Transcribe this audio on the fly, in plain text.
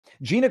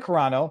Gina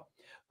Carano,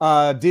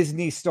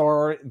 Disney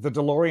star, The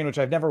DeLorean, which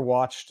I've never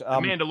watched. The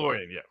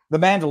Mandalorian, yeah. The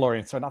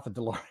Mandalorian, sorry, not The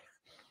DeLorean.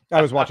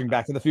 I was watching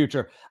Back to the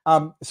Future.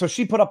 So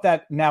she put up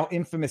that now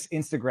infamous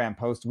Instagram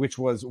post, which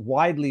was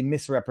widely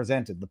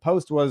misrepresented. The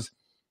post was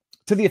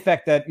to the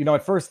effect that,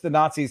 at first the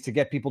Nazis, to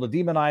get people to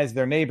demonize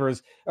their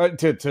neighbors,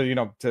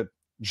 to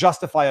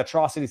justify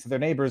atrocities to their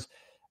neighbors,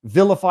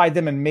 vilified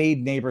them and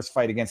made neighbors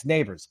fight against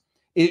neighbors.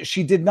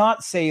 She did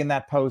not say in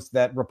that post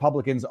that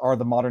Republicans are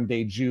the modern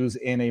day Jews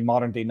in a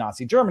modern day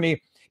Nazi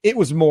Germany. It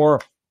was more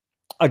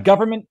a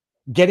government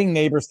getting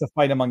neighbors to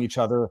fight among each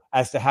other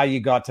as to how you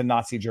got to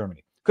Nazi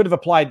Germany. Could have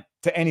applied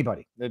to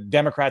anybody, the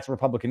Democrats,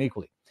 Republican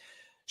equally.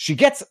 She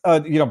gets,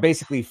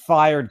 basically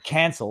fired,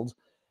 canceled.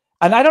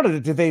 And I don't know,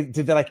 did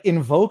they like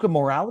invoke a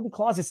morality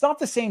clause? It's not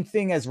the same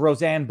thing as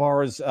Roseanne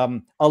Barr's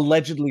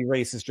allegedly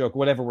racist joke,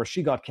 whatever, where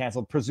she got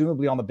canceled,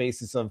 presumably on the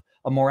basis of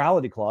a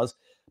morality clause.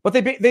 But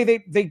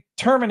they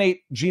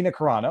terminate Gina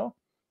Carano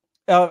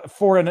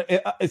for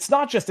it's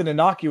not just an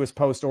innocuous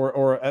post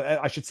or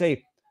I should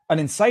say an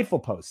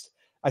insightful post.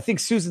 I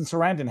think Susan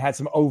Sarandon had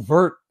some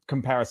overt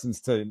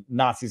comparisons to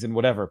Nazis and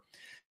whatever,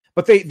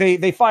 but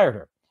they fired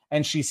her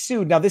and she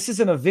sued. Now, this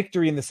isn't a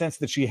victory in the sense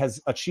that she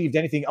has achieved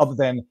anything other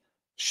than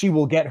she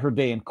will get her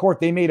day in court.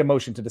 They made a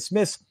motion to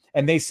dismiss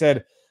and they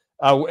said,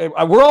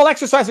 we're all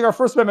exercising our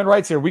First Amendment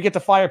rights here. We get to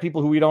fire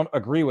people who we don't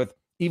agree with,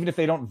 even if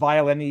they don't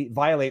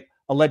violate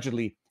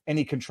allegedly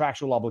any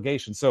contractual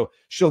obligation. So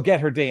she'll get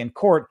her day in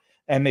court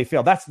and they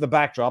fail. That's the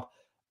backdrop.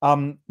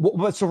 So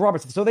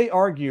Robert, so they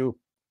argue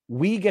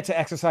we get to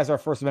exercise our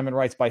First Amendment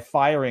rights by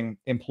firing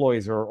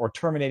employees or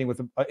terminating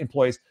with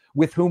employees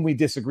with whom we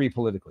disagree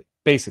politically,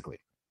 basically.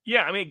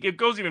 Yeah, I mean, it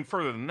goes even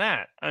further than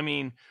that. I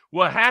mean,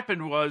 what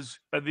happened was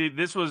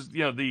this was,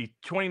 the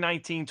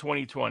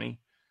 2019-2020.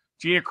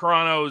 Gina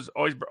Carano's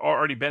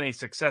already been a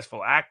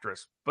successful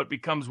actress, but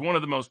becomes one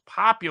of the most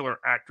popular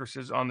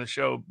actresses on the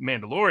show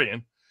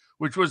Mandalorian,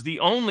 which was the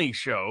only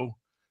show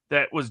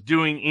that was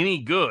doing any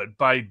good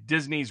by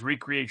Disney's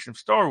recreation of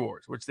Star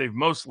Wars, which they've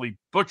mostly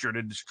butchered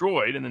and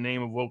destroyed in the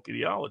name of woke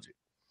ideology.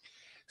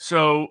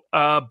 So,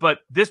 but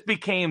this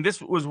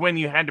was when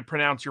you had to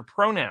pronounce your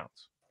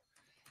pronouns.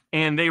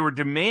 And they were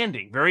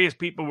various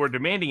people were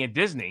demanding at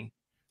Disney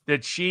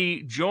that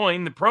she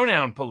join the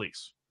pronoun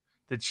police,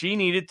 that she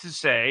needed to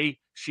say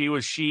she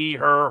was she,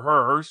 her,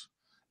 hers.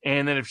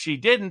 And that if she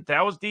didn't,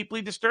 that was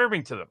deeply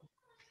disturbing to them.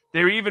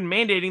 They were even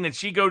mandating that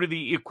she go to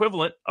the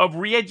equivalent of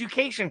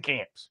re-education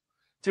camps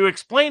to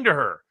explain to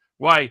her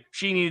why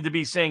she needed to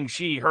be saying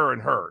she, her,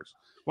 and hers,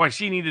 why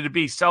she needed to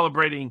be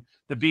celebrating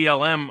the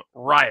BLM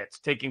riots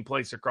taking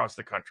place across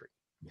the country.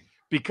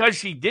 Because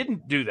she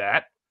didn't do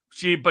that,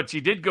 but she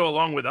did go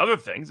along with other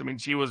things. I mean,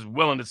 she was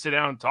willing to sit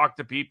down and talk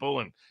to people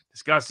and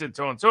discuss it and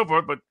so on and so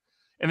forth.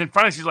 And then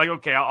finally she's like,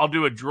 okay, I'll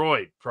do a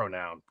droid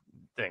pronoun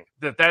thing.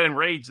 That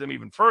enraged them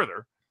even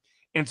further.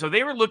 And so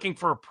they were looking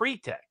for a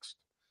pretext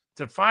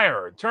to fire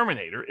her and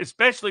terminate her,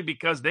 especially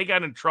because they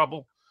got in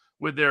trouble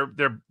with their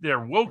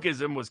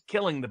wokeism was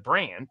killing the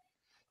brand,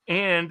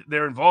 and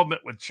their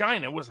involvement with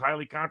China was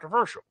highly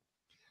controversial.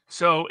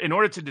 So in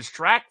order to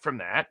distract from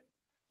that,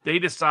 they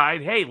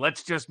decide, hey,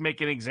 let's just make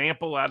an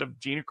example out of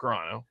Gina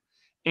Carano.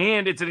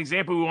 And it's an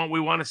example we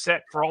want to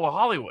set for all of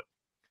Hollywood,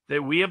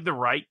 that we have the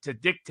right to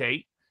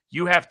dictate.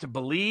 You have to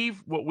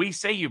believe what we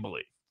say you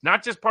believe,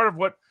 not just part of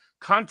what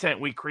content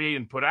we create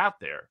and put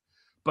out there,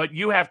 but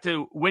you have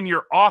to, when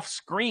you're off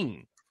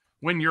screen,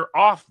 when you're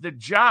off the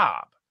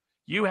job,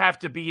 you have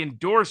to be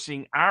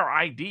endorsing our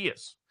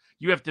ideas.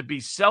 You have to be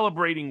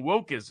celebrating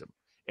wokeism.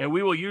 And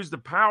we will use the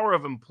power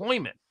of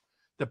employment,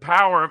 the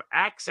power of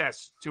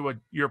access to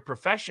your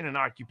profession and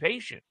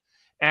occupation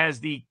as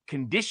the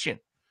condition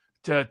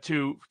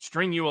to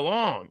string you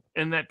along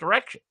in that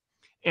direction.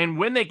 And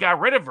when they got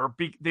rid of her,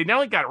 they not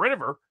only got rid of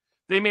her,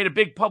 they made a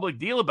big public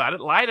deal about it,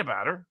 lied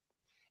about her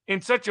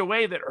in such a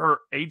way that her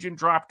agent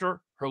dropped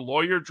her, her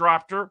lawyer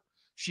dropped her.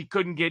 She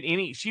couldn't get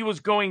any. She was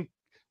going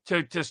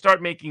to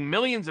start making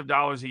millions of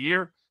dollars a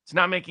year. It's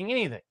not making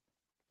anything.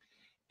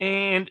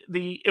 And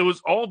it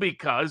was all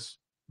because,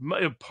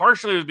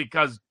 partially it was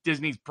because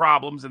Disney's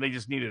problems and they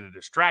just needed a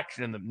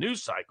distraction in the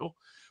news cycle,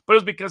 but it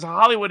was because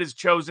Hollywood has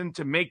chosen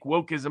to make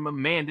wokeism a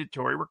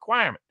mandatory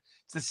requirement.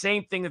 It's the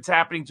same thing that's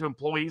happening to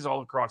employees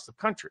all across the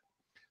country.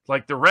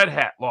 Like the Red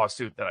Hat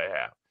lawsuit that I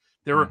have.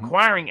 They're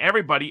requiring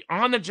everybody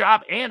on the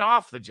job and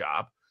off the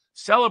job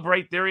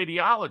celebrate their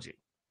ideology.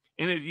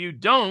 And if you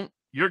don't,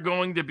 you're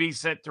going to be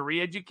sent to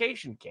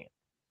re-education camp.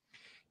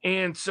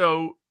 And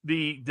so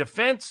the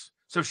defense,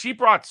 so she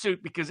brought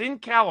suit because in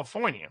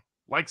California,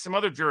 like some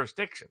other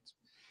jurisdictions,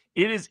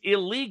 it is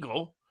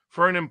illegal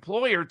for an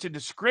employer to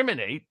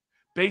discriminate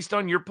based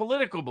on your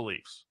political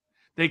beliefs.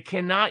 They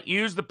cannot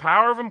use the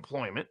power of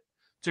employment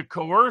to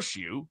coerce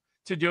you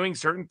to doing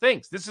certain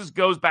things. This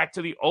goes back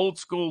to the old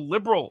school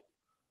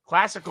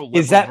classical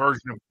liberal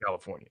version of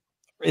California.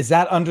 Is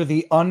that under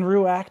the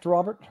Unruh Act,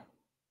 Robert?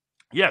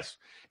 Yes.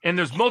 And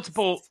there's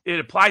it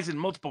applies in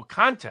multiple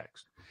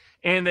contexts.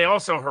 And they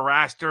also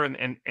harassed her,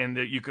 and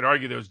you could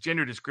argue there was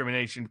gender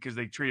discrimination because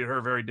they treated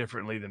her very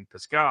differently than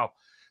Pascal.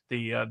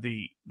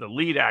 the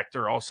lead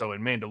actor also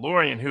in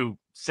Mandalorian, who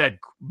said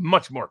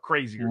much more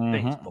crazier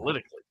things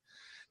politically.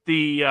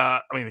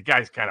 I mean, the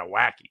guy's kind of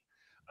wacky,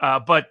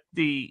 but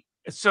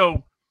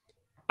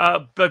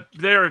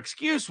their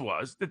excuse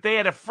was that they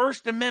had a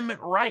First Amendment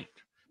right,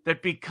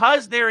 that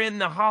because they're in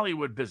the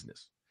Hollywood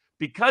business,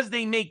 because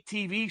they make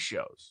TV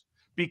shows,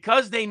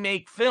 because they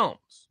make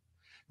films,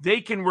 they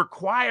can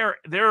require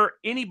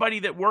anybody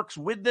that works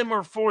with them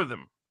or for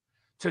them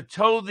to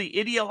toe the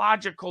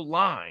ideological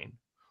line,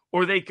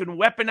 or they can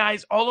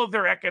weaponize all of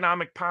their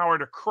economic power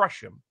to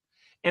crush them,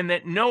 and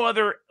that no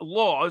other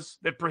laws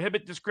that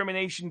prohibit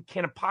discrimination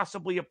can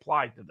possibly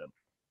apply to them.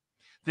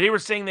 They were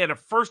saying they had a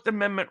First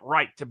Amendment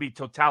right to be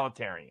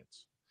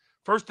totalitarians,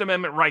 First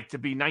Amendment right to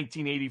be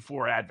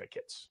 1984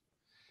 advocates.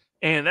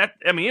 And that,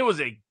 I mean,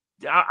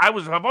 I've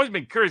always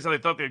been curious how they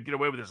thought they'd get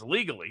away with this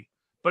legally,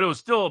 but it was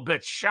still a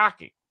bit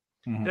shocking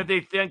that they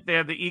think they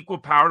have the equal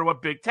power to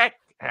what big tech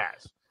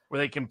has, where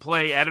they can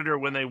play editor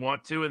when they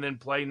want to and then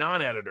play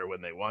non-editor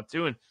when they want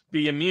to and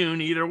be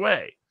immune either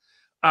way.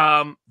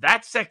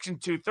 That's Section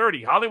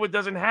 230. Hollywood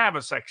doesn't have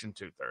a Section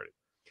 230.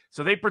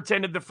 So they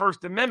pretended the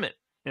First Amendment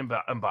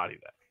embodied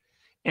that.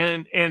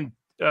 And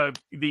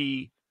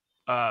the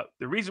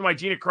reason why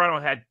Gina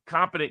Carano had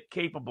competent,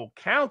 capable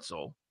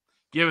counsel,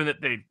 given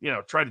that they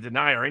tried to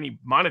deny her any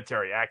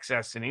monetary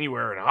access in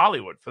anywhere in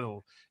Hollywood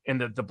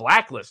the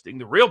blacklisting,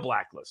 the real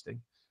blacklisting.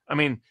 I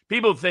mean,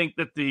 people think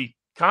that the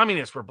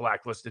communists were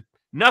blacklisted.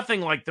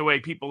 Nothing like the way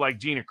people like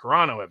Gina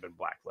Carano have been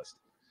blacklisted.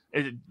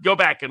 Go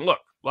back and look.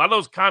 A lot of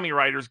those commie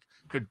writers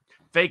could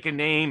fake a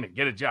name and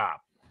get a job.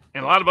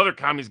 And a lot of other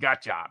commies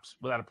got jobs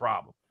without a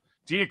problem.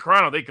 Gina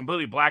Carano, they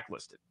completely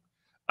blacklisted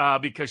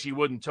because she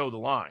wouldn't toe the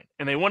line.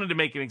 And they wanted to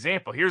make an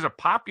example. Here's a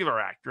popular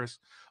actress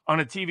on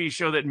a TV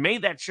show that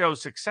made that show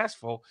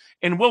successful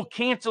and will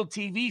cancel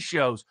TV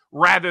shows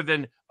rather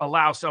than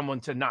allow someone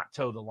to not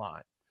toe the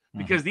line.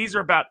 Because these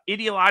are about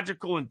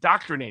ideological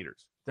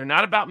indoctrinators. They're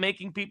not about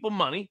making people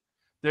money.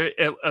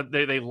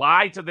 They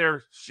lie to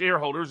their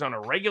shareholders on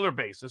a regular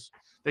basis.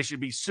 They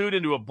should be sued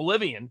into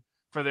oblivion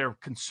for their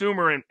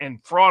consumer and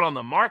fraud on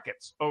the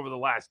markets over the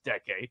last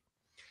decade.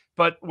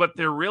 But what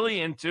they're really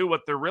into,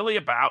 what they're really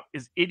about,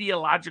 is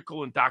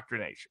ideological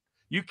indoctrination.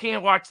 You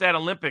can't watch that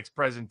Olympics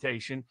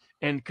presentation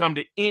and come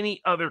to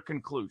any other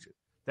conclusion.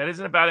 That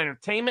isn't about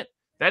entertainment.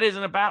 That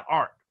isn't about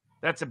art.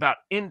 That's about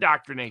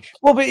indoctrination.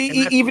 Well, but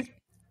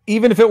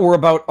even if it were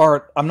about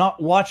art, I'm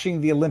not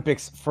watching the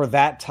Olympics for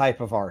that type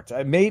of art.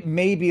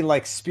 Maybe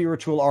like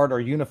spiritual art or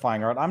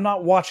unifying art. I'm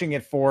not watching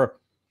it for.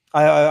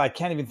 I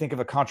can't even think of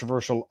a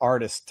controversial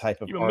artist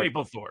type of art.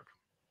 Mapplethorpe.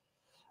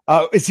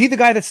 Is he the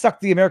guy that stuck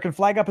the American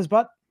flag up his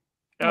butt?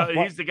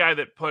 He's the guy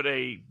that put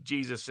a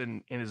Jesus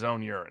in his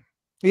own urine.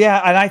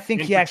 Yeah, and I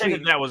think he actually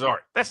that was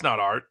art. That's not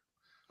art.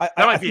 That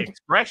might be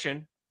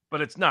expression,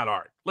 but it's not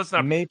art. Let's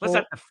not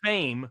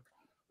defame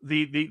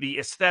the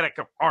aesthetic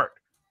of art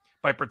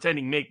by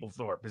pretending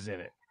Mapplethorpe is in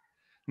it.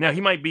 Now, he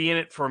might be in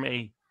it from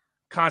a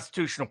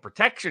constitutional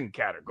protection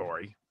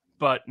category,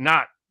 but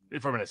not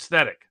from an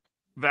aesthetic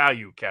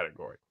value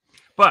category.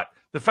 But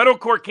the federal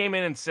court came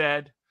in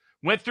and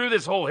went through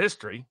this whole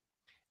history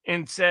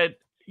and said,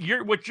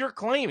 what you're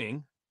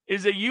claiming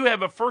is that you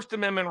have a First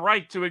Amendment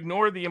right to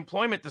ignore the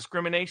employment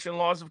discrimination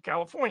laws of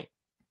California.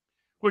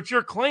 What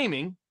you're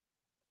claiming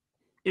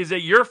is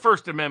that your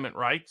First Amendment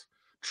rights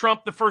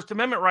trump the First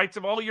Amendment rights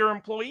of all your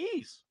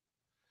employees,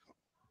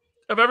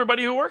 of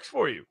everybody who works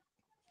for you.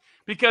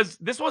 Because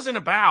this wasn't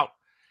about,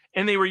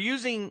 and they were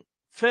using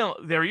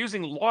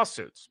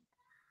lawsuits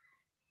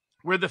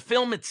where the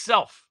film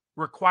itself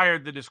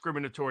required the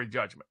discriminatory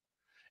judgment.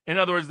 In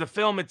other words, the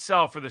film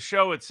itself or the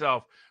show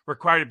itself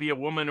required to be a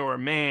woman or a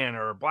man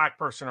or a black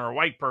person or a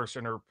white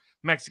person or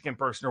Mexican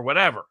person or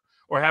whatever,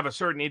 or have a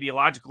certain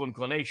ideological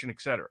inclination,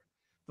 etc.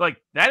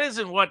 Like, that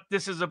isn't what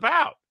this is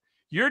about.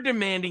 You're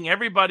demanding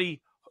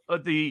everybody,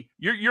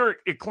 you're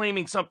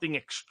claiming something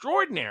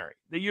extraordinary,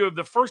 that you have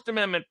the First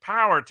Amendment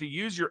power to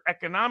use your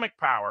economic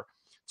power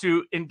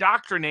to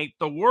indoctrinate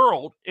the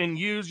world and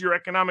use your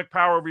economic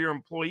power over your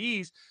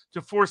employees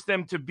to force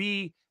them to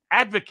be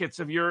advocates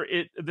of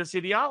this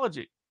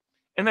ideology.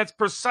 And that's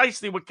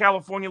precisely what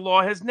California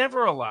law has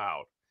never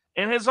allowed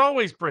and has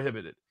always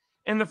prohibited.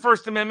 And the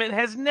First Amendment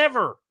has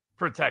never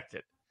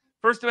protected.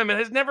 First Amendment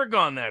has never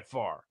gone that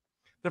far.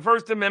 The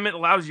First Amendment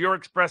allows your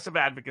expressive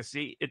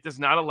advocacy. It does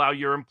not allow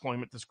your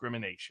employment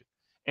discrimination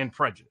and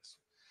prejudice.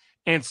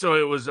 And so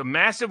it was a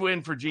massive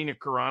win for Gina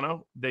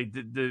Carano.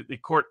 The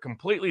court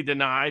completely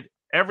denied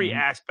every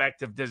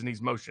aspect of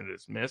Disney's motion to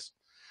dismiss,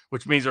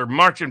 which means they're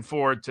marching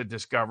forward to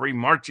discovery,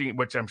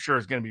 which I'm sure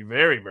is going to be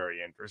very,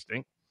 very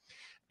interesting.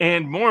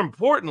 And more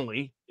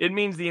importantly, it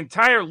means the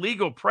entire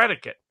legal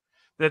predicate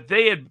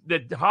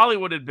that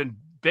Hollywood had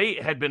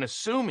been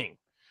assuming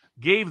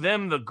gave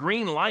them the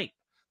green light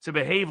to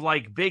behave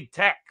like big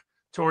tech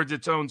towards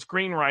its own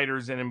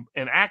screenwriters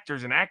and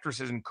actors and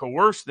actresses and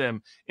coerce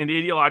them into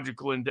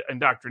ideological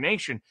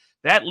indoctrination.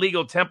 That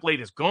legal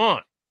template is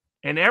gone.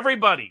 And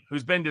everybody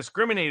who's been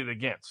discriminated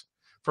against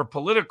for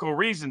political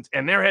reasons,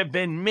 and there have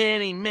been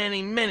many,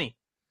 many, many,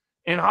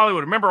 in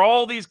Hollywood. Remember,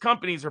 all these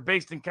companies are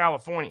based in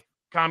California,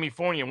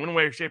 in one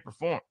way, shape, or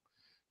form.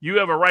 You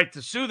have a right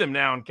to sue them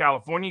now in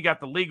California. You got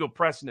the legal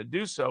precedent to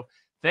do so,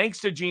 thanks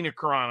to Gina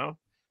Carano,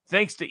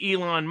 thanks to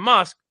Elon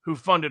Musk, who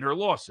funded her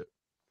lawsuit.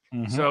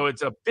 So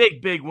it's a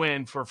big, big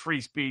win for free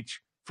speech,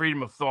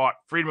 freedom of thought,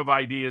 freedom of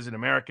ideas in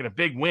America, and a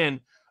big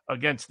win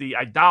against the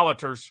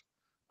idolaters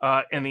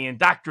and the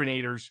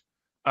indoctrinators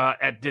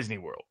at Disney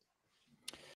World.